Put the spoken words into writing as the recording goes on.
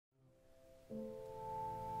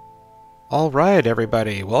Alright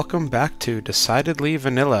everybody, welcome back to Decidedly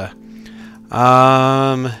Vanilla.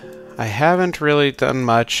 I haven't really done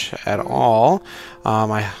much at all.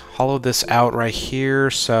 I hollowed this out right here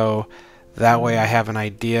so that way I have an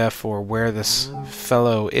idea for where this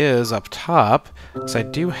fellow is up top. So I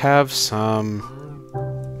do have some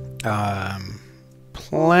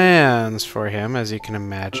plans for him, as you can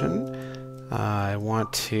imagine. I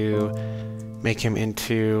want to make him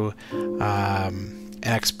into an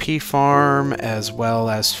XP farm, as well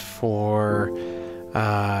as for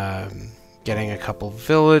getting a couple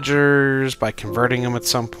villagers by converting them at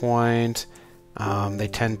some point. They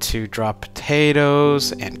tend to drop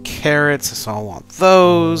potatoes and carrots, so I want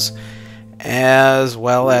those, as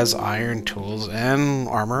well as iron tools and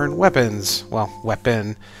armor and weapons. Well,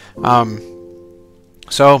 weapon.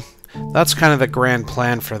 So that's kind of the grand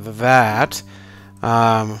plan for that.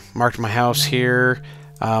 Marked my house here.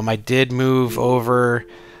 I did move over,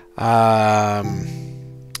 well,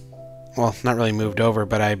 not really moved over,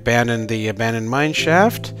 but I abandoned the abandoned mine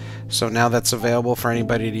shaft, so now that's available for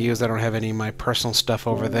anybody to use. I don't have any of my personal stuff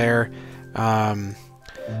over there.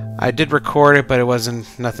 I did record it, but it wasn't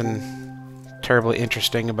nothing terribly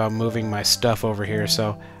interesting about moving my stuff over here,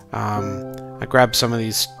 so I grabbed some of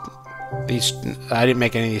these. I didn't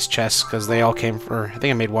make any of these chests because they all came from, I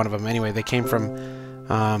think I made one of them anyway. They came from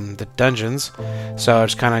the dungeons, so I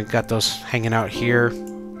just kind of got those hanging out here.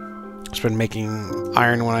 Just been making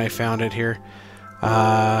iron when I found it here.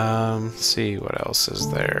 Let's see what else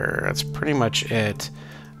is there. That's pretty much it.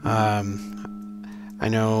 I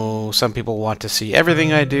know some people want to see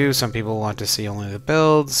everything I do, some people want to see only the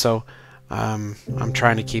builds, so I'm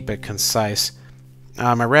trying to keep it concise.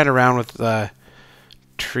 I ran around with the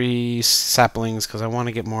tree saplings because I want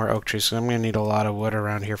to get more oak trees, so I'm going to need a lot of wood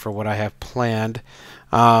around here for what I have planned,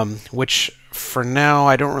 which for now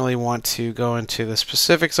I don't really want to go into the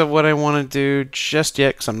specifics of what I want to do just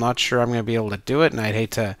yet because I'm not sure I'm going to be able to do it, and I'd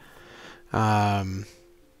hate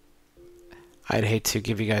to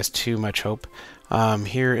give you guys too much hope.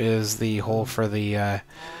 Here is the hole for the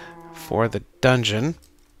dungeon.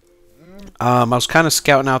 I was kind of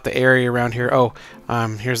scouting out the area around here. Oh,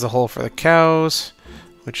 here's the hole for the cows,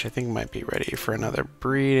 which I think might be ready for another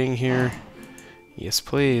breeding here. Yes,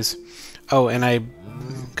 please. Oh, and I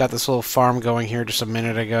got this little farm going here just a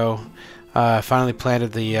minute ago. Finally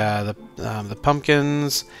planted the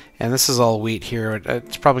pumpkins, and this is all wheat here.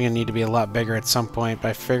 It's probably going to need to be a lot bigger at some point, but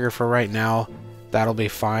I figure for right now that'll be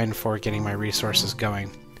fine for getting my resources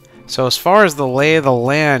going. So as far as the lay of the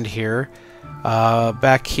land here,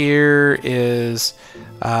 back here is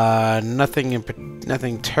nothing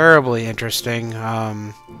terribly interesting.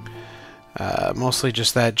 Mostly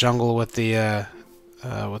just that jungle with the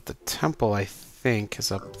temple, I think,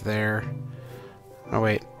 is up there. Oh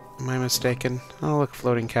wait, am I mistaken? Oh look,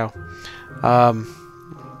 floating cow.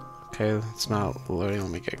 Okay, it's not loading. Let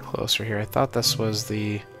me get closer here. I thought this was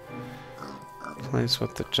the place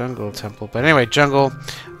with the jungle temple, but anyway, jungle.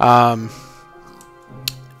 And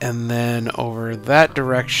then over that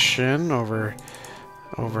direction, over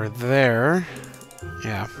there,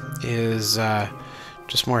 yeah, is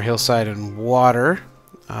just more hillside and water.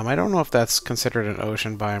 I don't know if that's considered an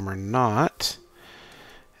ocean biome or not.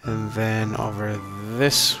 And then over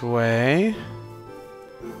this way,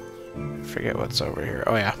 I forget what's over here.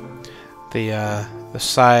 Oh yeah, the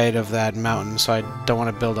side of that mountain. So I don't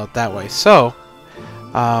want to build out that way. So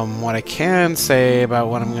what I can say about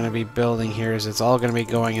what I'm going to be building here is it's all going to be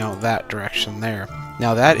going out that direction there.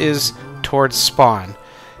 Now that is towards spawn.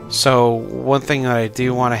 So one thing that I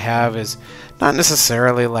do want to have is not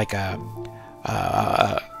necessarily like a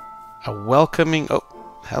welcoming. Oh,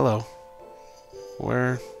 hello.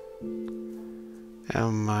 Where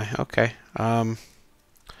am I? Okay. All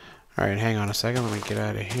right. Hang on a second. Let me get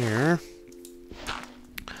out of here.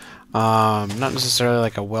 Not necessarily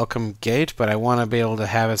like a welcome gate, but I want to be able to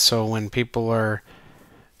have it so when people are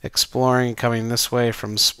exploring, coming this way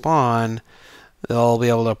from spawn, they'll be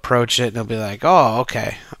able to approach it and they'll be like, "Oh,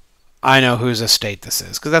 okay. I know whose estate this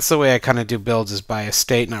is," because that's the way I kind of do builds, is by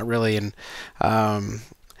estate, not really in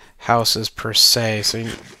houses per se. So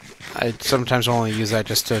I sometimes only use that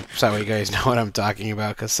just to so that way you guys know what I'm talking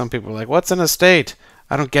about, because some people are like, "What's an estate?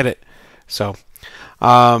 I don't get it." So,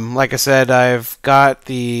 like I said, I've got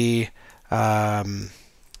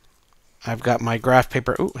my graph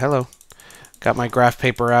paper. Ooh, hello. Got my graph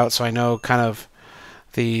paper out, so I know kind of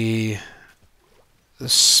the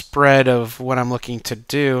spread of what I'm looking to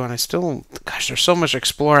do, and I still, gosh, there's so much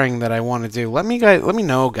exploring that I want to do. Let me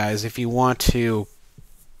know, guys, if you want to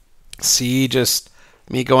see just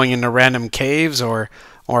me going into random caves, or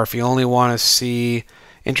if you only want to see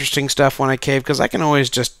interesting stuff when I cave, because I can always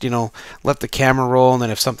just, let the camera roll, and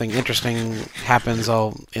then if something interesting happens,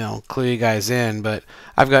 I'll, clue you guys in. But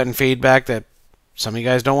I've gotten feedback that some of you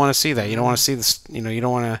guys don't want to see that. You don't want to see this, you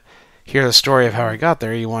don't want to hear the story of how I got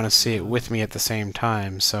there. You want to see it with me at the same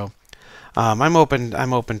time. So I'm open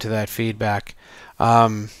to that feedback.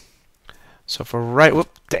 So for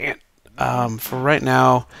dang it. For right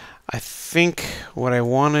now, I think what I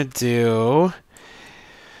want to do,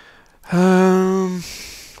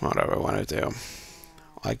 what do I want to do?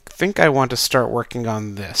 I think I want to start working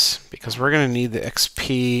on this, because we're going to need the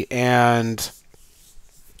XP, and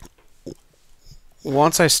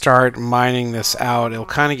once I start mining this out, it'll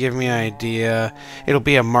kind of give me an idea. It'll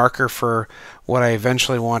be a marker for what I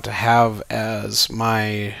eventually want to have as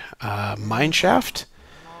my mine shaft.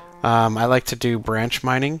 I like to do branch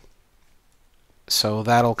mining, so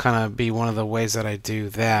that'll kind of be one of the ways that I do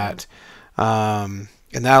that. And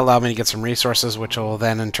that'll allow me to get some resources, which will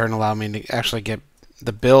then in turn allow me to actually get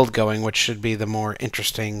the build going, which should be the more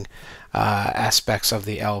interesting aspects of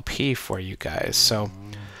the LP for you guys. So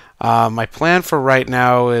my plan for right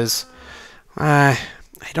now is I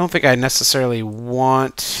don't think I necessarily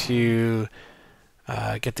want to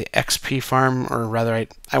get the XP farm, or rather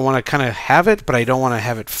I want to kind of have it, but I don't want to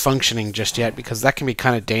have it functioning just yet, because that can be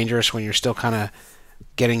kind of dangerous when you're still kind of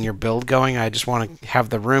getting your build going. I just want to have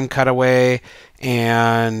the room cut away,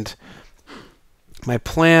 and my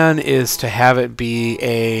plan is to have it be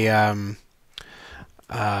a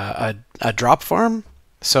drop farm.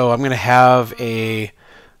 So I'm going to have a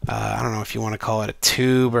I don't know if you want to call it a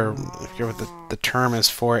tube, or what the term is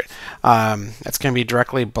for it. It's going to be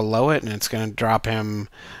directly below it, and it's going to drop him,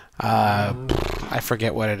 I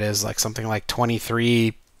forget what it is, like something like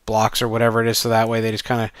 23 blocks or whatever it is, so that way they just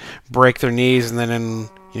kind of break their knees, and then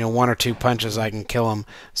in one or two punches I can kill them.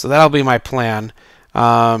 So that'll be my plan.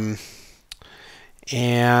 And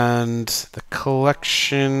the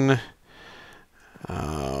collection,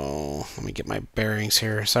 let me get my bearings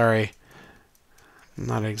here, sorry. I'm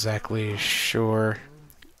not exactly sure.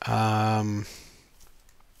 My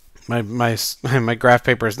graph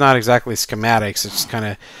paper is not exactly schematics. It's kind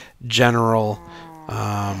of general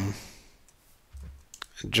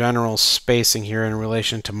general spacing here in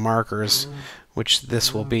relation to markers, which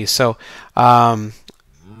this will be. So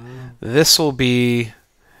this will be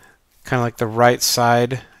kind of like the right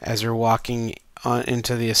side as you're walking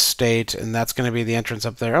into the estate, and that's going to be the entrance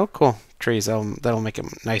up there. Oh, cool. Trees. That'll make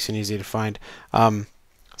it nice and easy to find.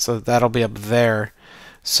 So that'll be up there.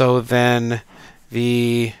 So then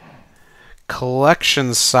the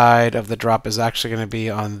collection side of the drop is actually going to be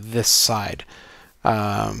on this side.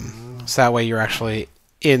 So that way you're actually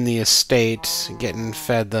in the estate getting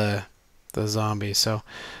fed the zombies. So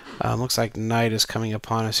looks like night is coming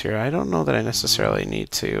upon us here. I don't know that I necessarily need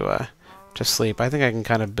to sleep. I think I can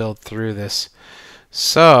kind of build through this.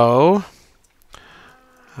 So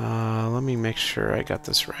let me make sure I got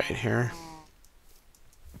this right here.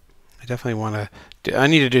 I definitely want to I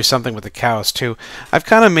need to do something with the cows too. I've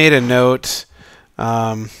kind of made a note,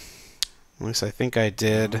 at least I think I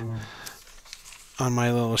did, on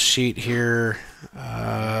my little sheet here.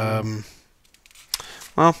 Well,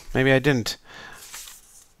 maybe I didn't.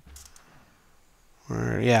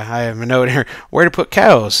 Yeah, I have a note here, where to put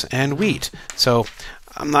cows and wheat. So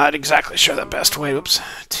I'm not exactly sure the best way,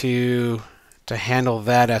 to handle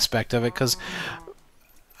that aspect of it, because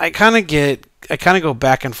I kind of go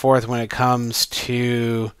back and forth when it comes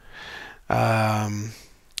to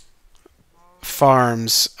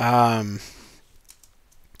farms,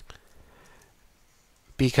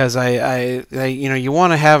 because you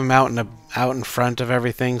want to have them out in front of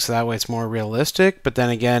everything, so that way it's more realistic. But then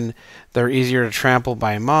again, they're easier to trample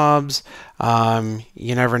by mobs.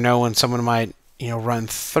 You never know when someone might run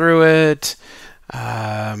through it. They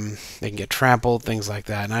can get trampled, things like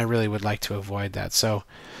that, and I really would like to avoid that. So,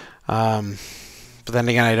 but then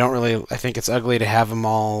again, I think it's ugly to have them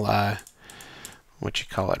all,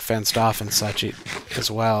 fenced off and such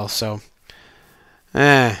as well. So,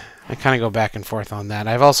 I kind of go back and forth on that.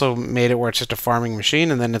 I've also made it where it's just a farming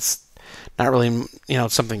machine, and then it's not really,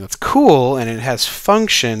 it's something that's cool and it has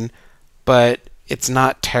function, but it's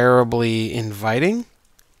not terribly inviting,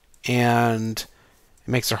 and it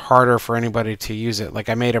makes it harder for anybody to use it. Like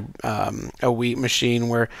I made a wheat machine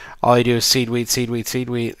where all I do is seed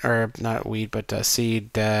wheat, or not wheat, but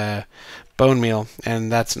seed bone meal,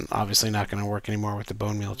 and that's obviously not going to work anymore with the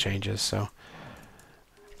bone meal changes. So,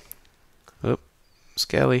 oop,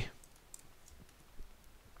 Skelly.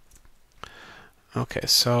 Okay,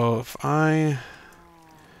 so let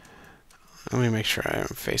me make sure I'm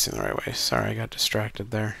facing the right way. Sorry, I got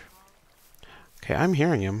distracted there. Okay, I'm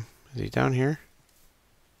hearing him. Is he down here?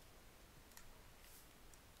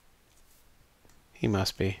 He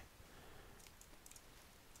must be.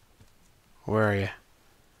 Where are you?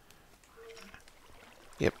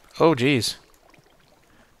 Yep. Oh, geez.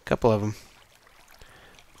 Couple of them.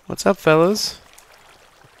 What's up, fellas?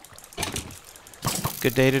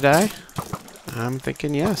 Good day to die? I'm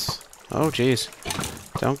thinking yes. Oh, geez.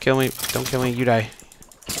 Don't kill me. Don't kill me. You die.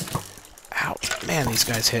 Ow. Man, these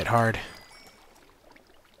guys hit hard.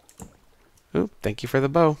 Oop, thank you for the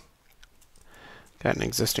bow. Got an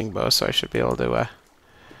existing bow, so I should be able to,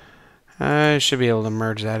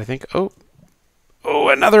 merge that, I think. Oh. Oh,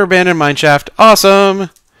 another abandoned mineshaft.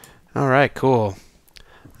 Awesome! Alright, cool.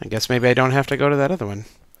 I guess maybe I don't have to go to that other one.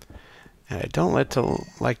 And I don't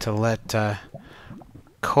like to let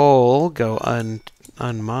coal go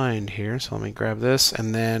unmined here, so let me grab this,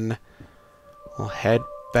 and then we'll head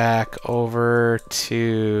back over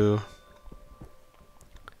to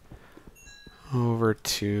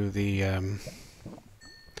the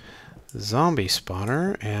zombie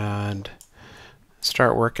spawner and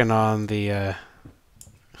start working on the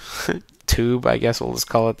tube, I guess we'll just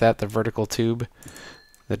call it that, the vertical tube,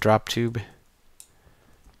 the drop tube.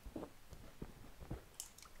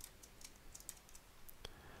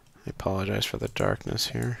 I apologize for the darkness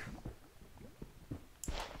here.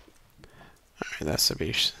 Alright, that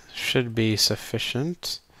should be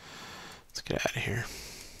sufficient. Let's get out of here.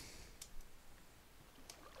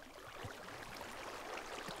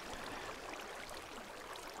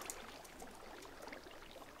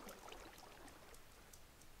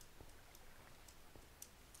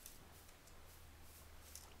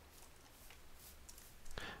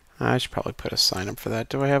 I should probably put a sign up for that.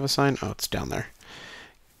 Do I have a sign? Oh, it's down there.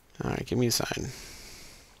 Alright, give me a sign.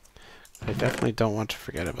 I definitely don't want to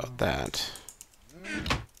forget about that.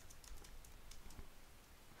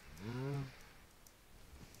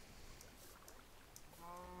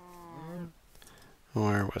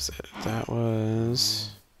 Where was it? That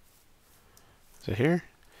was... Is it here?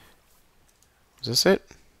 Was this it?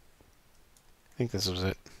 I think this was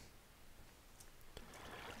it.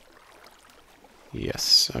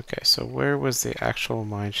 Yes. Okay, so where was the actual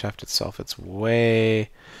mine shaft itself? It's way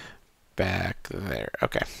back there.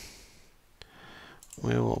 Okay.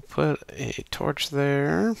 We will put a torch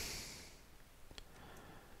there.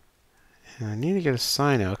 And I need to get a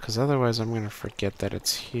sign out, because otherwise I'm going to forget that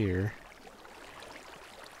it's here.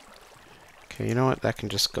 Okay, you know what? That can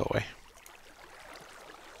just go away.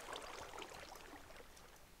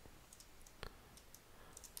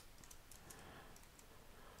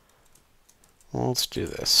 Well, let's do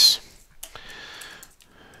this.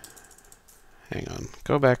 Hang on.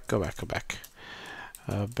 Go back, go back, go back.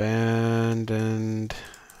 Abandoned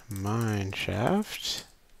mine shaft.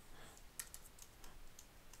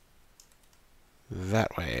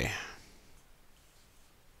 That way.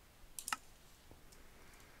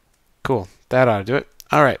 Cool. That ought to do it.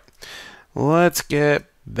 Alright. Let's get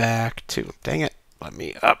back to... Dang it. Let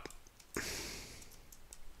me up.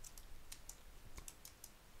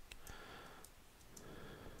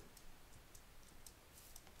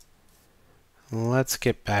 Let's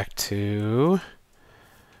get back to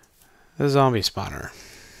the zombie spawner.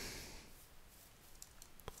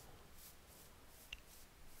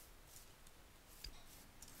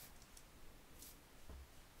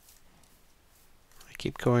 I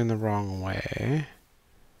keep going the wrong way.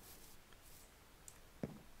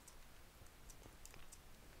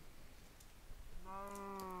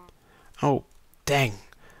 Oh, dang.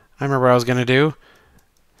 I remember what I was going to do.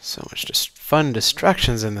 So much just fun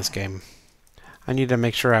distractions in this game. I need to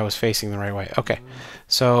make sure I was facing the right way. Okay,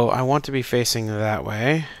 so I want to be facing that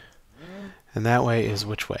way. And that way is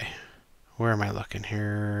which way? Where am I looking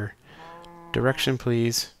here? Direction,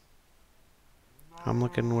 please. I'm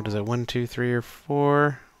looking, what is it, 1, 2, 3, or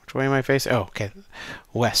 4? Which way am I facing? Oh, okay.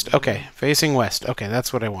 West. Okay, facing west. Okay,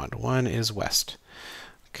 that's what I want. 1 is west.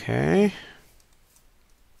 Okay.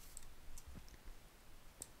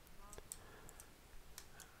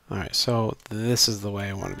 Alright, so this is the way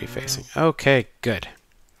I want to be facing. Okay, good.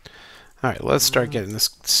 Alright, let's start getting this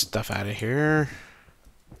stuff out of here.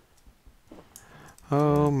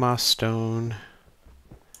 Oh, moss stone.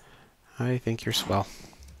 I think you're swell.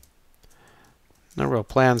 No real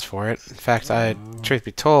plans for it. In fact, truth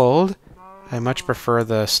be told, I much prefer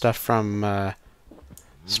the stuff from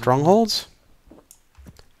Strongholds.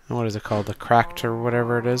 What is it called? The Cracked or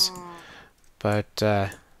whatever it is. But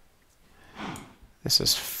this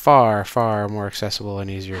is far, far more accessible and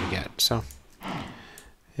easier to get. So,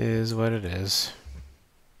 is what it is.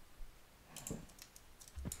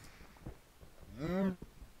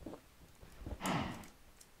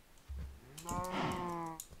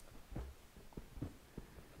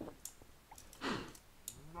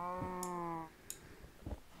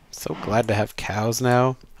 So glad to have cows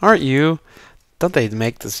now. Aren't you? Don't they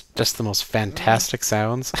make this just the most fantastic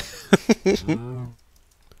sounds?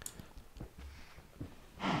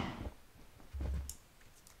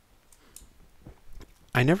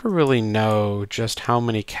 I never really know just how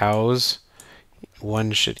many cows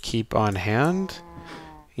one should keep on hand.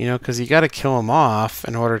 You know, because you got to kill them off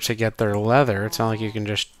in order to get their leather. It's not like you can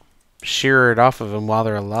just shear it off of them while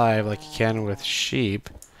they're alive like you can with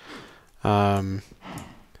sheep.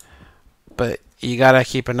 But you got to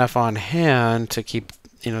keep enough on hand to keep,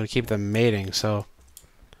 to keep them mating. So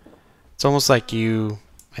it's almost like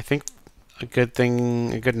I think a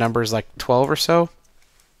good number is like 12 or so,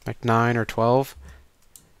 like 9 or 12,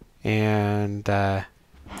 and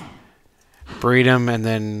breed them and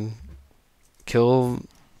then kill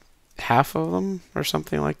half of them or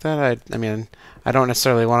something like that. I mean, I don't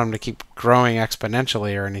necessarily want them to keep growing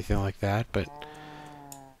exponentially or anything like that, but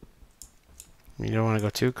you don't want to go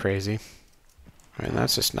too crazy. I mean,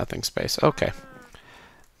 that's just nothing space. Okay.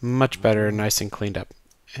 Much better, nice and cleaned up.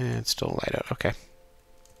 And still light out. Okay.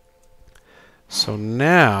 So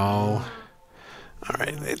now,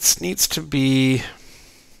 alright, it needs to be,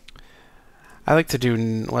 what I like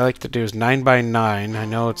to do is 9 by 9. I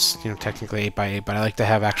know it's, technically 8 by 8, but I like to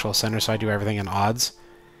have actual center, so I do everything in odds.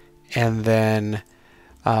 And then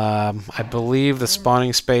I believe the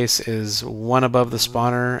spawning space is 1 above the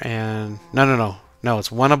spawner and no,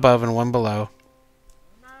 it's 1 above and 1 below.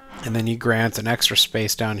 And then you grant an extra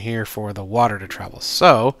space down here for the water to travel.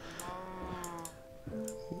 So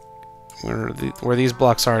where these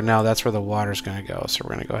blocks are now, that's where the water's going to go. So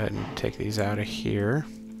we're going to go ahead and take these out of here.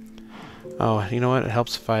 Oh, you know what? It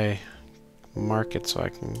helps if I mark it so I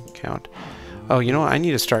can count. Oh, you know what? I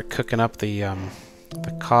need to start cooking up the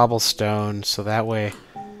cobblestone so that way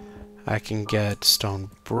I can get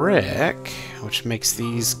stone brick, which makes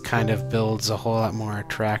these kind of builds a whole lot more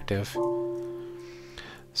attractive.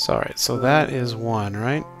 So, alright, so that is 1,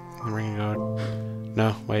 right? And we're gonna go...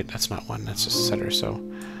 No, wait, that's not 1, that's just a setter, so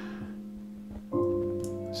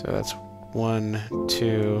that's 1,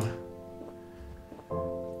 2,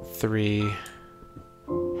 3,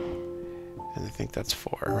 and I think that's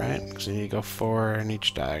 4, right? Because you need to go 4 in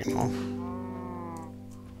each diagonal.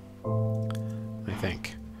 I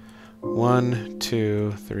think. 1,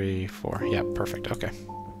 2, 3, 4. Yeah, perfect, okay.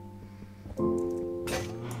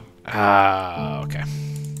 Okay.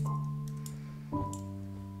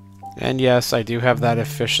 And yes, I do have that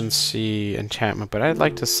efficiency enchantment, but I'd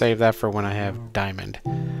like to save that for when I have diamond,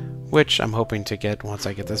 which I'm hoping to get once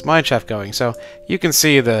I get this mine shaft going. So you can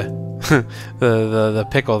see the the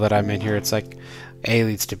pickle that I'm in here. It's like A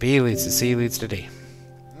leads to B, leads to C, leads to D.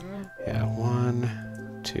 Yeah,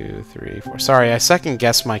 1, 2, 3, 4. Sorry, I second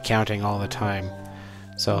guess my counting all the time,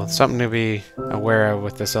 so something to be aware of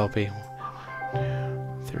with this LP. 3,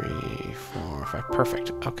 4, 5.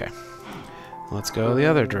 Perfect. Okay. Let's go the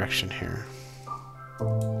other direction here.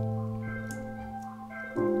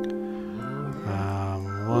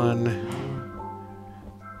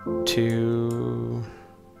 1, 2,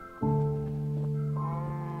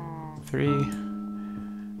 3,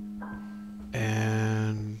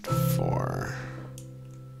 and 4.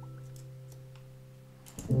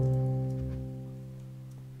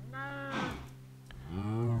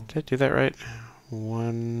 Did I do that right?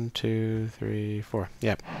 1, 2, 3, 4.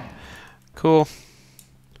 Yep. Cool.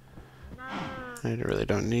 I really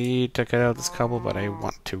don't need to cut out this cobble, but I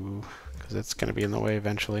want to, because it's going to be in the way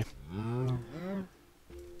eventually.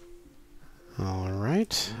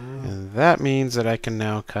 Alright, and that means that I can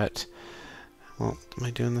now cut... Well, am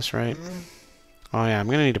I doing this right? Oh yeah, I'm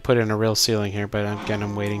going to need to put in a real ceiling here, but again,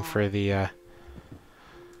 I'm waiting for the...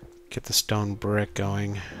 get the stone brick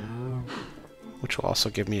going, which will also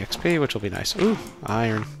give me XP, which will be nice. Ooh,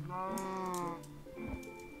 iron.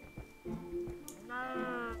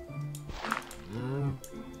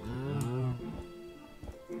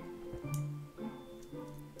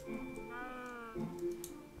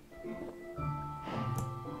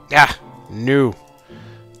 Yeah, no.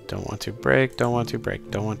 Don't want to break, don't want to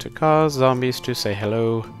break, don't want to cause zombies to say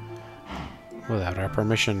hello without our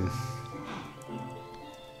permission.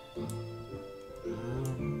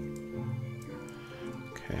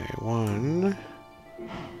 Okay, 1,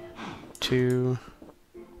 2,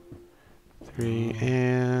 3,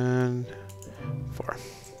 and 4.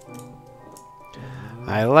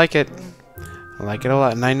 I like it. I like it a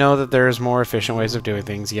lot. And I know that there's more efficient ways of doing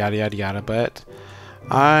things, yada yada yada, but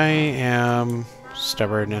I am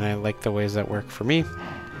stubborn and I like the ways that work for me,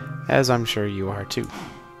 as I'm sure you are too.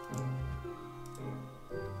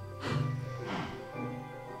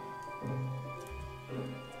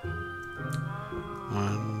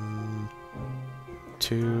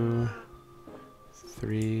 2,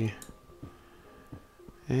 3,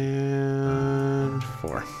 and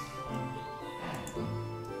 4.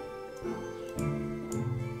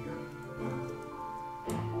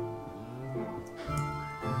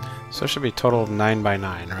 So it should be a total of 9 by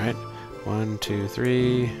 9, right? 1, 2,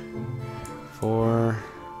 3, 4,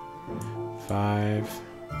 5,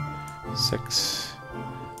 6,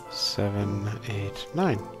 7, 8,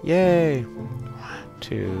 9. Yay! 1,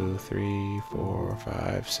 2, 3, 4,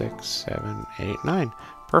 5, 6, 7, 8, 9.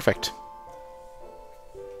 Perfect.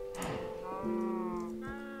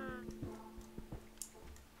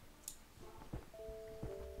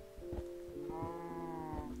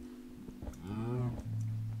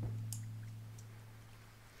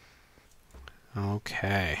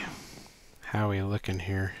 Okay. How are we looking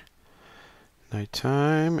here?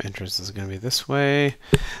 Nighttime. Entrance is going to be this way.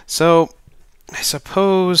 So, I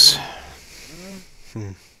suppose...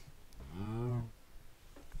 I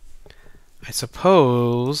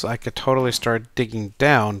suppose I could totally start digging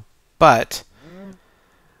down, but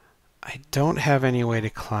I don't have any way to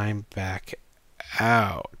climb back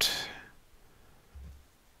out.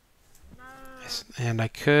 And I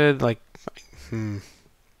could, like... I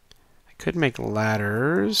could make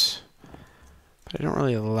ladders, but I don't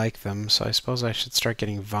really like them, so I suppose I should start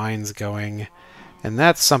getting vines going. And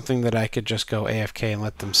that's something that I could just go AFK and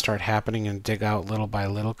let them start happening and dig out little by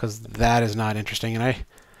little, because that is not interesting. And I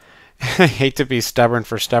hate to be stubborn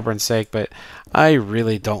for stubborn's sake, but I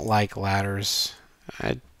really don't like ladders.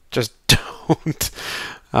 I just don't.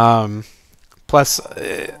 Plus,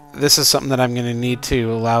 this is something that I'm going to need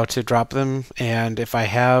to allow to drop them, and if I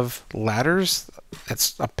have ladders,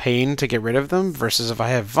 it's a pain to get rid of them, versus if I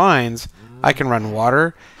have vines, I can run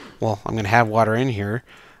water. Well, I'm going to have water in here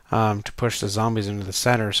to push the zombies into the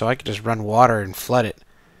center, so I could just run water and flood it,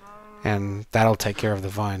 and that'll take care of the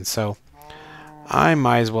vines. So I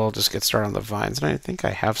might as well just get started on the vines, and I think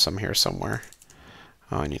I have some here somewhere.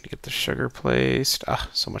 Oh, I need to get the sugar placed. Ah,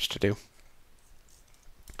 so much to do.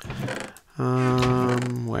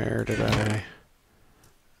 Where did I...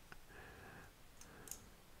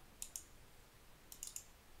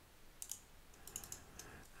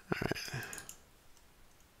 Alright.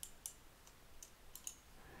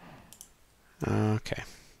 Okay.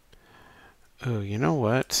 Oh, you know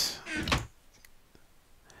what?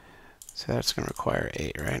 So that's going to require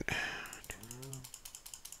 8, right?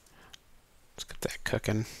 Let's get that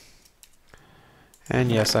cooking.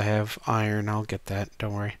 And yes, I have iron. I'll get that.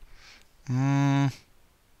 Don't worry.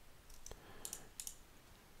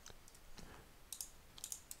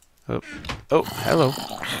 Oh, hello.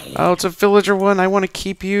 Oh, it's a villager one. I want to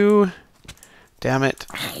keep you. Damn it.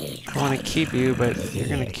 I want to keep you, but you're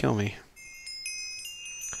going to kill me.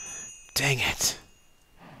 Dang it.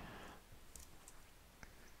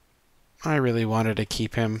 I really wanted to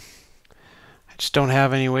keep him. I just don't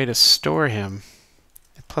have any way to store him.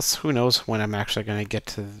 Plus, who knows when I'm actually going to get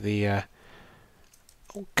to the...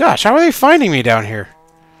 Oh, gosh, how are they finding me down here?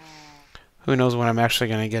 Who knows when I'm actually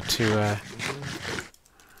going to get to...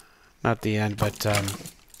 Not the end, but...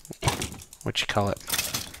 what you call it?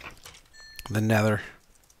 The nether.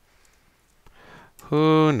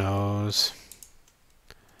 Who knows?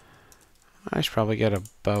 I should probably get a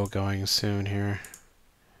bow going soon here.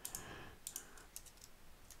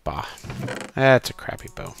 Bah. That's a crappy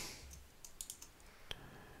bow.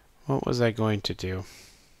 What was I going to do?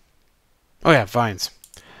 Oh yeah, vines.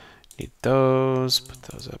 Need those. Put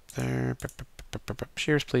those up there.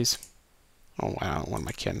 Shears, please. Oh wow, what am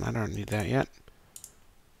I kidding? I don't need that yet.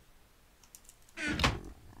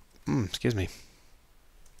 Excuse me.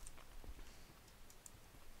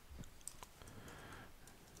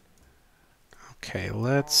 Okay,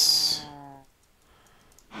 let's...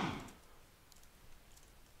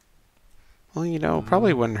 Well, you know,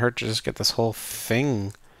 probably wouldn't hurt to just get this whole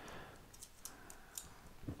thing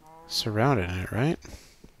surrounded in it, right?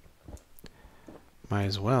 Might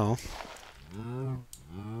as well.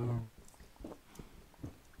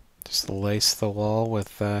 Just lace the wall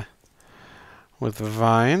with the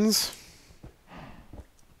vines.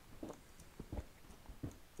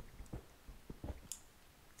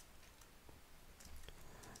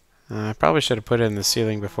 I probably should have put it in the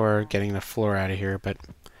ceiling before getting the floor out of here, but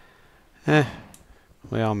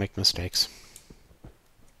we all make mistakes.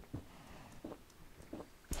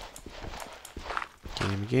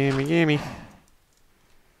 Gimme, gimme, gimme.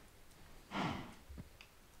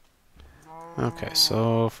 Okay,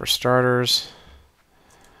 so for starters...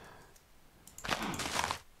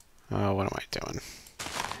 Oh, what am I doing?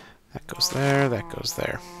 That goes there, that goes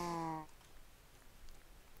there.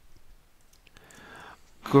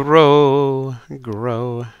 Grow,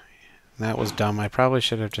 grow. That was dumb. I probably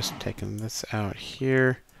should have just taken this out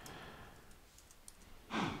here.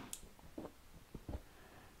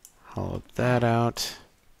 Hollowed that out.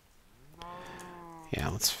 Yeah,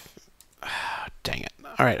 let's... dang it.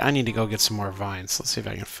 Alright, I need to go get some more vines. Let's see if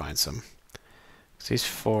I can find some. These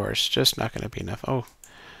 4 is just not going to be enough. Oh,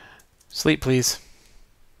 sleep, please.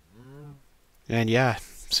 And yeah,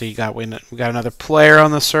 so we got another player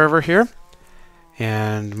on the server here.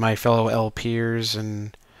 And my fellow LPers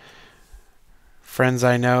and friends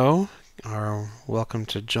I know are welcome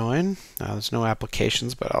to join. There's no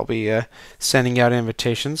applications, but I'll be sending out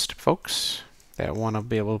invitations to folks that want to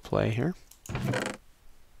be able to play here.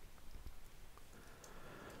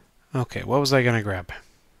 Okay, what was I going to grab?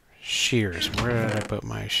 Shears. Where did I put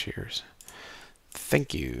my shears?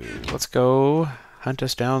 Thank you. Let's go hunt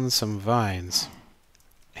us down some vines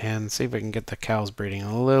and see if we can get the cows breeding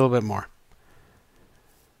a little bit more.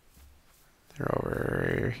 They're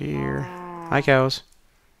over here. Hi, cows.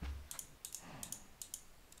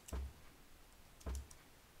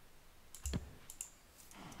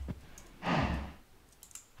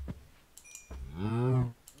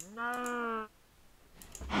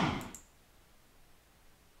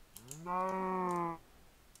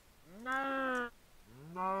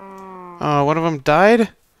 Oh, one of them died?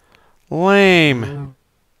 Lame.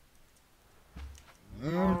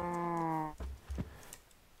 Oh,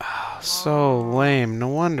 so lame. No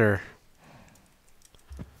wonder.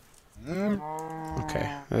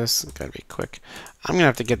 Okay, this is gotta be quick. I'm gonna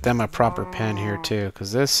have to get them a proper pen here too,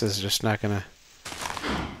 because this is just not gonna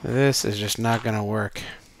work.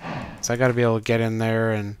 So I gotta be able to get in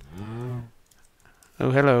there and...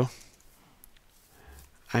 Oh, hello.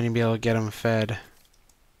 I need to be able to get them fed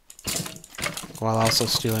while also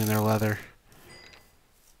stealing their leather.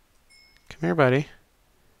 Come here, buddy.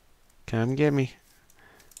 Come get me.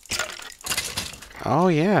 Oh,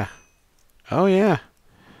 yeah. Oh, yeah.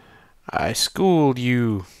 I schooled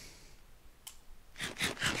you.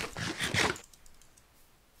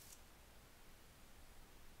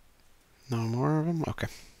 No more of them? Okay.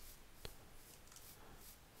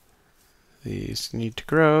 These need to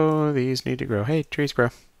grow. These need to grow. Hey, trees grow.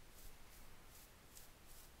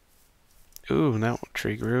 Ooh, that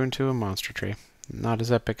tree grew into a monster tree. Not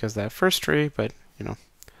as epic as that first tree, but, you know,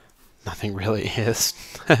 nothing really is.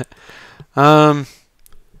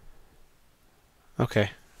 Okay.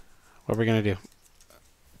 What are we going to do?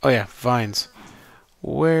 Oh, yeah, vines.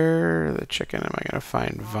 Where the chicken am I going to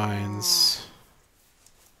find vines?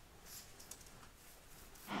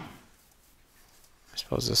 I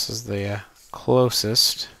suppose this is the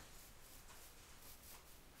closest.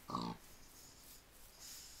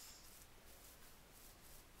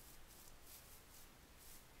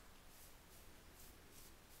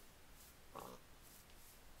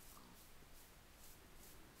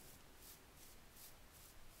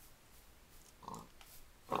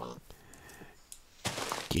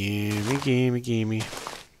 Gimme, gimme, gimme.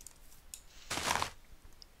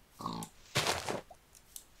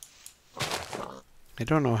 I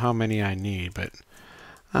don't know how many I need, but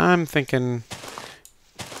I'm thinking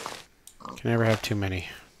can never have too many.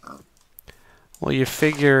 Well, you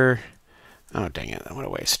figure... Oh, dang it. What a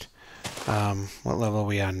waste. What level are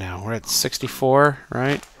we on now? We're at 64,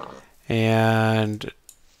 right? And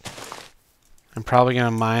I'm probably going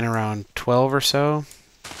to mine around 12 or so.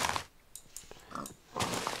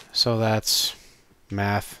 So that's...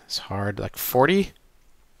 Math is hard. Like 40?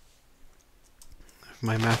 If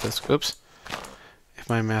my math is... Oops. If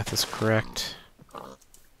my math is correct.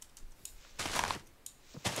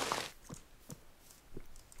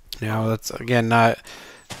 Now that's again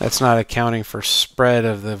that's not accounting for spread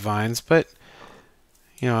of the vines, but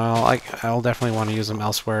you know I'll definitely want to use them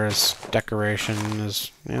elsewhere as decoration,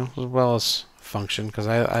 as you know, as well as function, because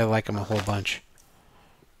I like them a whole bunch.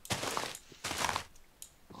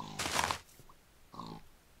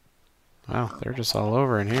 Wow, they're just all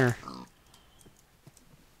over in here.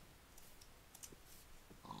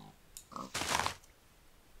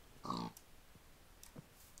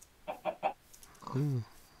 Ooh.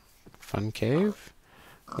 Fun cave?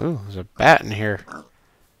 Ooh, there's a bat in here.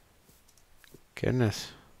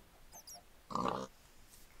 Goodness.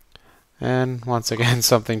 And once again,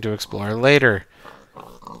 something to explore later.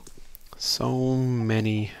 So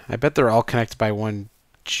many. I bet they're all connected by one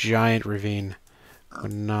giant ravine.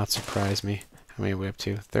 Would not surprise me. How many are we up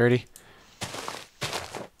to? 30?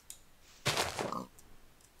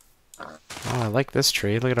 Oh, I like this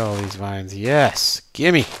tree. Look at all these vines. Yes!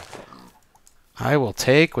 Gimme! I will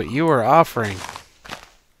take what you are offering.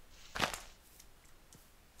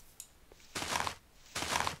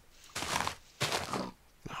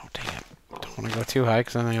 Oh, dang it. Don't want to go too high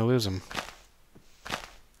because then I lose them.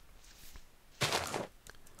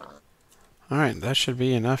 Alright, that should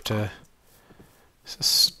be enough to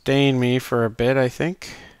sustain me for a bit, I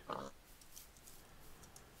think.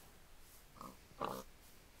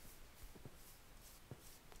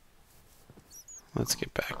 Let's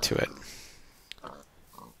get back to it.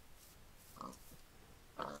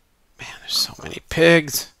 Man, there's so many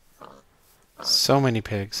pigs. So many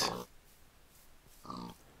pigs.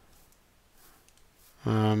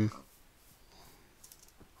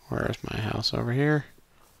 Where is my house? Over here?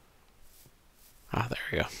 Ah, there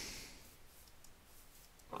we go.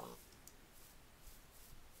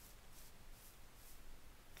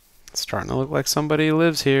 It's starting to look like somebody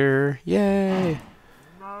lives here. Yay!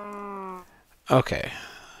 Okay,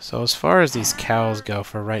 so as far as these cows go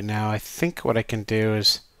for right now, I think what I can do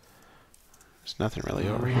is... There's nothing really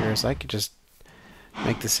over here, so I could just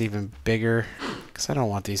make this even bigger, because I don't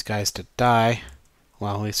want these guys to die.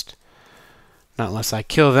 Well, at least not unless I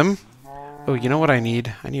kill them. Oh, you know what I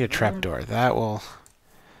need? I need a trapdoor. That will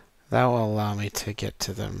allow me to get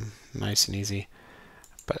to them nice and easy.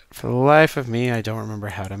 But for the life of me, I don't remember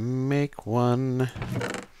how to make one.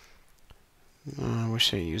 I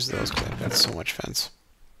wish I used those because I've got so much fence.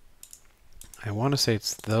 I want to say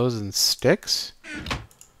it's those and sticks.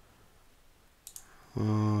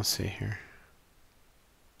 Let's see here.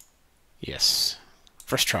 Yes.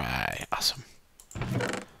 First try. Awesome.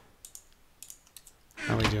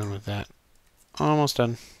 How are we doing with that? Almost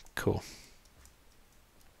done. Cool.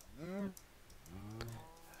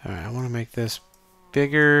 Alright, I want to make this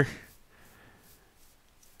bigger.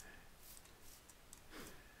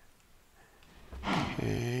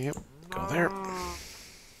 Okay, yep. Go there.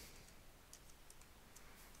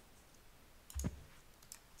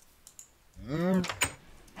 There,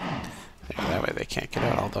 that way they can't get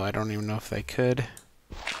out, although I don't even know if they could.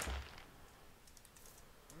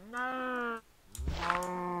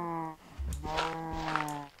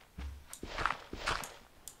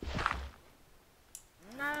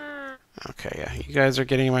 Okay, yeah, you guys are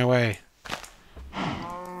getting in my way.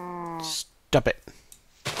 Stop it.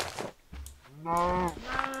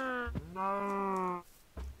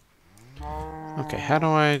 Okay, how do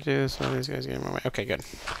I do this while these guys get in my way? Okay, good.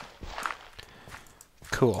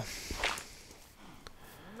 Cool.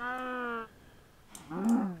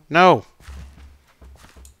 No!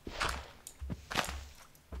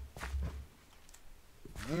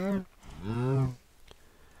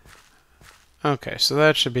 Okay, so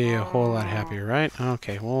that should be a whole lot happier, right?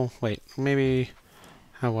 Okay, well, wait, maybe...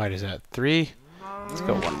 How wide is that? 3? Let's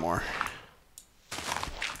go one more.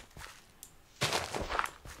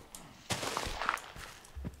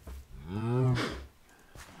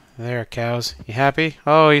 There, cows. You happy?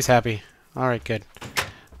 Oh, he's happy. Alright, good.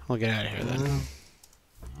 We'll get out of here then.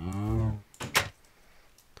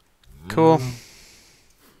 Cool.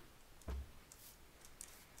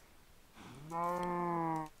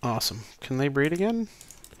 Awesome. Can they breed again?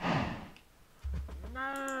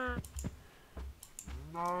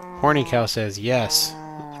 Horny cow says yes.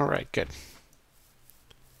 Alright, good.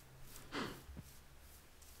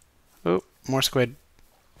 Oh, more squid.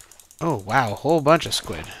 Oh, wow, a whole bunch of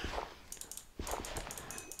squid.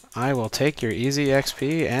 I will take your easy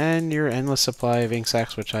XP and your endless supply of ink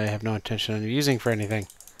sacs, which I have no intention of using for anything.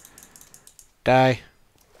 Die.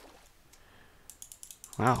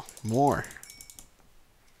 Wow, more.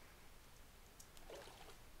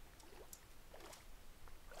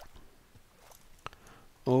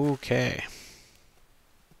 Okay.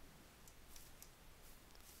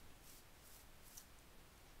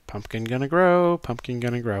 Pumpkin gonna grow, pumpkin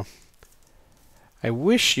gonna grow. I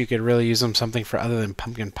wish you could really use them something for other than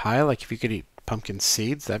pumpkin pie. Like if you could eat pumpkin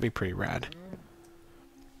seeds, that'd be pretty rad.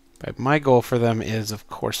 But my goal for them is, of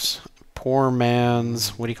course, poor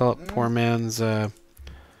man's... What do you call it? Poor man's... oh,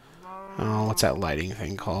 what's that lighting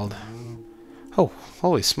thing called? Oh,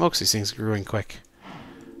 holy smokes, these things are growing quick.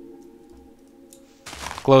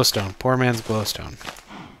 Glowstone. Poor man's glowstone.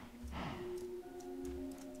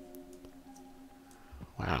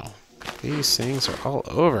 Wow. These things are all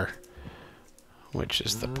over. Which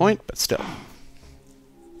is the point, but still.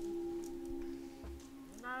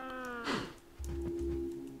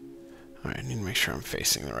 Alright, I need to make sure I'm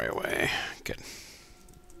facing the right way. Good.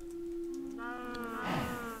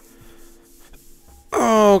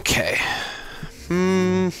 Okay.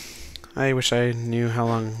 I wish I knew how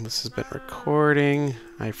long this has been recording.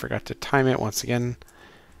 I forgot to time it once again.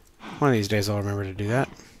 One of these days I'll remember to do that.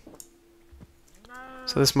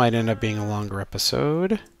 So this might end up being a longer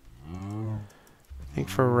episode. I think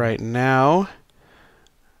for right now,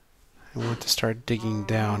 I want to start digging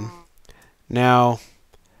down. Now,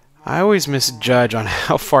 I always misjudge on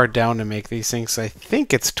how far down to make these things. I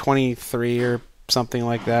think it's 23 or something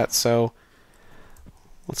like that, so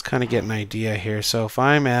let's kind of get an idea here. So if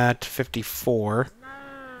I'm at 54,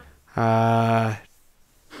 that'd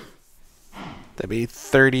be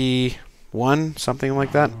 31, something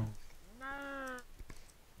like that.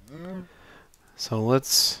 So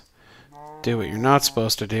let's do what you're not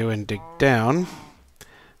supposed to do and dig down.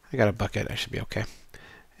 I got a bucket, I should be okay.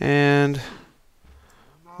 And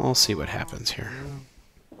we'll see what happens here.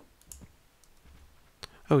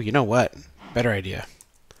 Oh, you know what? Better idea.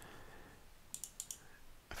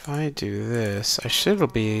 If I do this, I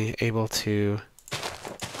should be able to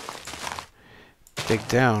dig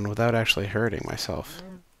down without actually hurting myself.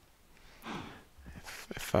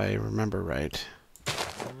 If I remember right.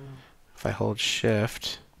 If I hold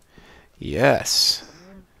shift. Yes.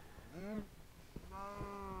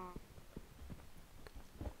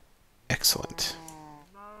 Excellent.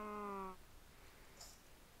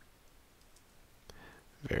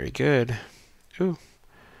 Very good. Ooh.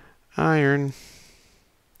 Iron.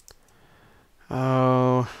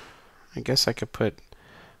 Oh, I guess I could put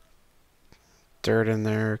dirt in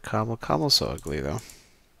there. Cobble. Cobble's so ugly, though.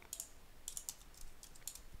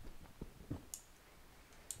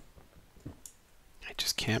 I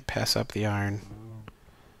just can't pass up the iron.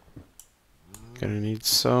 Gonna need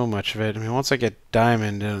so much of it. I mean, once I get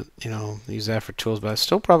diamond, you know, use that for tools, but I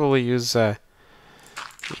still probably use the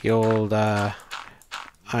old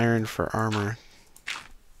iron for armor.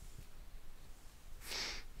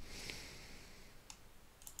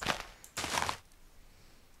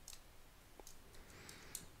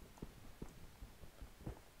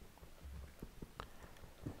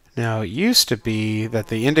 Now, it used to be that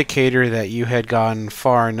the indicator that you had gone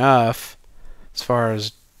far enough, as far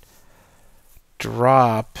as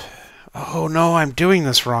drop... Oh no, I'm doing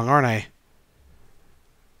this wrong, aren't I?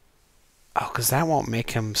 Oh, because that won't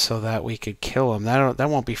make him so that we could kill him. That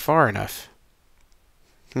won't be far enough.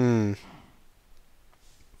 Well,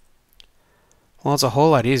 it's a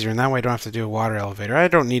whole lot easier, and that way I don't have to do a water elevator. I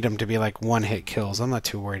don't need them to be like one-hit kills. I'm not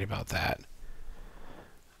too worried about that.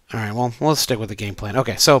 Alright, well, let's stick with the game plan.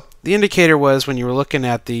 Okay, so the indicator was when you were looking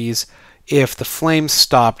at these, if the flames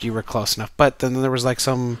stopped, you were close enough. But then there was like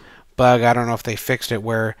some bug, I don't know if they fixed it,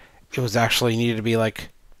 where it was actually needed to be like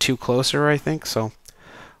too closer, I think. So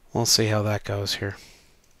we'll see how that goes here.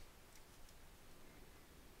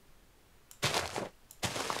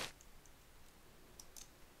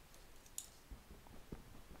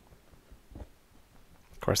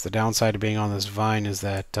 Of course, the downside of being on this vine is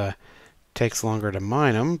that it takes longer to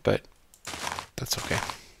mine them, but that's okay.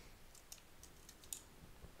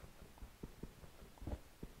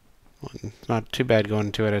 Well, it's not too bad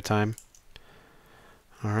going 2 at a time.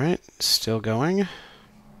 Alright, still going.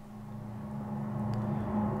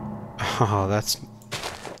 Oh, that's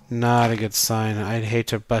not a good sign. I'd hate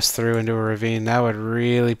to bust through into a ravine. That would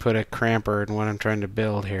really put a cramper in what I'm trying to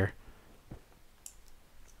build here.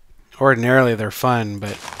 Ordinarily they're fun,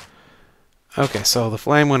 but... Okay, so the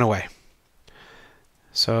flame went away.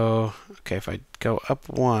 So, okay, if I go up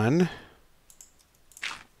 1...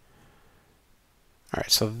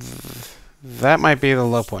 Alright, so that might be the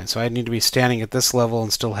low point. So I need to be standing at this level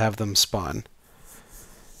and still have them spawn.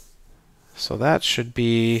 So that should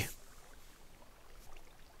be...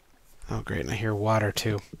 Oh, great, and I hear water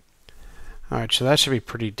too. Alright, so that should be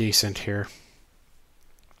pretty decent here.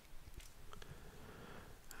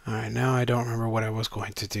 Alright, now I don't remember what I was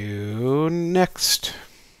going to do next.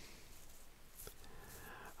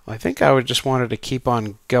 Well, I think I would just wanted to keep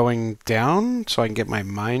on going down so I can get my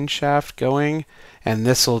mine shaft going, and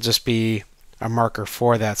this will just be a marker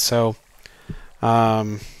for that. So, because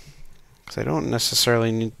I don't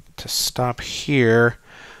necessarily need to stop here.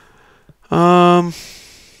 I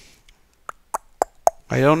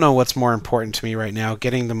don't know what's more important to me right now,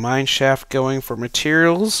 getting the mine shaft going for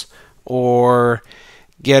materials or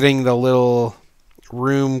getting the little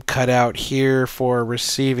room cut out here for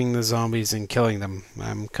receiving the zombies and killing them.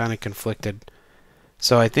 I'm kind of conflicted.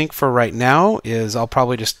 So I think for right now is I'll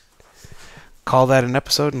probably just call that an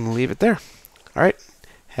episode and leave it there. Alright,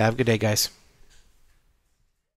 have a good day, guys.